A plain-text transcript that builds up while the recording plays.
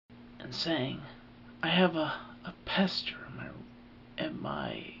and saying, I have a pester in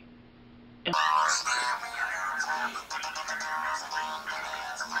my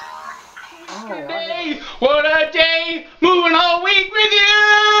Oh, day, what a day, moving all week with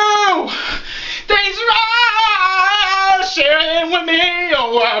you. Thanks for sharing with me.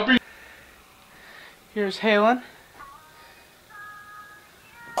 Oh, I'll be. Here's Halen.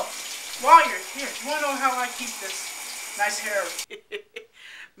 While you're here, do you want to know how I keep this nice hair?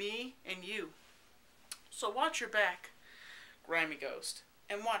 Me and you. So watch your back, Grammy Ghost,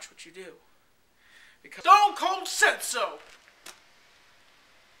 and watch what you do. Because Stone Cold said so.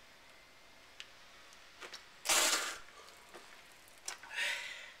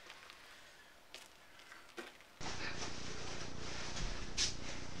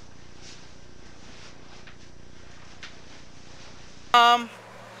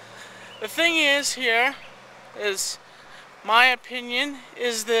 The thing is here, is my opinion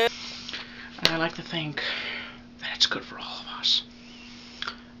is that I like to think that it's good for all of us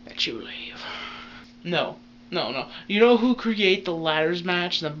that you leave. No. You know who create the ladders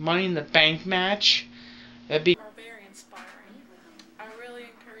match, the Money in the Bank match? That'd be very inspiring. I really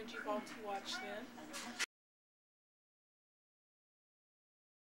encourage you all to watch them.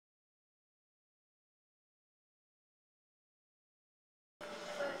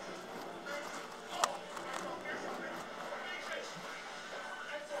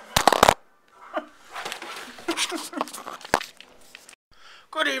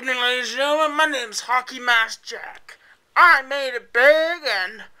 Good evening, ladies and gentlemen. My name's Hockey Mask Jack. I made it big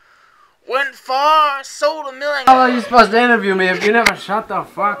and went far, sold $1 million. How are you supposed to interview me if you never shut the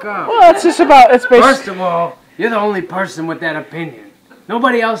fuck up? well, it's basically. First of all, you're the only person with that opinion.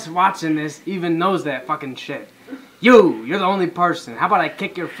 Nobody else watching this even knows that fucking shit. You're the only person. How about I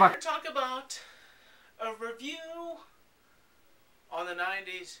kick your fuck? Talk about a review on the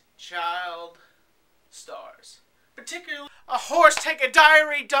 90s child stars. Particularly a horse take a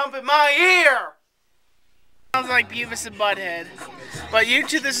diary dump in my ear. Sounds like Beavis and Butthead. But you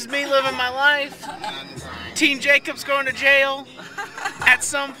two, this is me living my life. Teen Jacob's going to jail at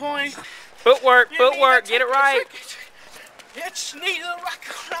some point. Footwork, get it right. It's need to rock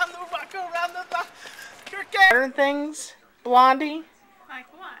around the modern things, Blondie.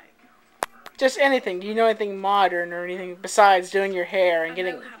 Like what? Just anything. Do you know anything modern or anything besides doing your hair and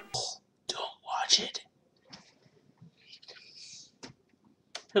getting? Don't watch it.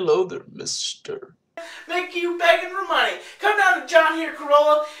 Hello there, mister. Make you begging for money. Come down to John here,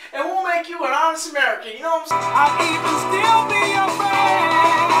 Corolla, and we'll make you an honest American. You know what I'm saying? I'll even still be your friend.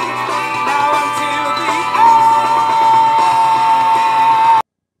 Now until the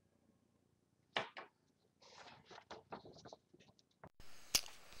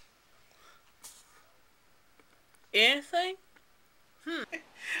end. Anything?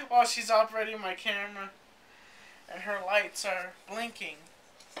 While she's operating my camera, and her lights are blinking.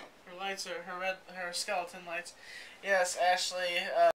 Her lights are her skeleton lights. Yes, Ashley.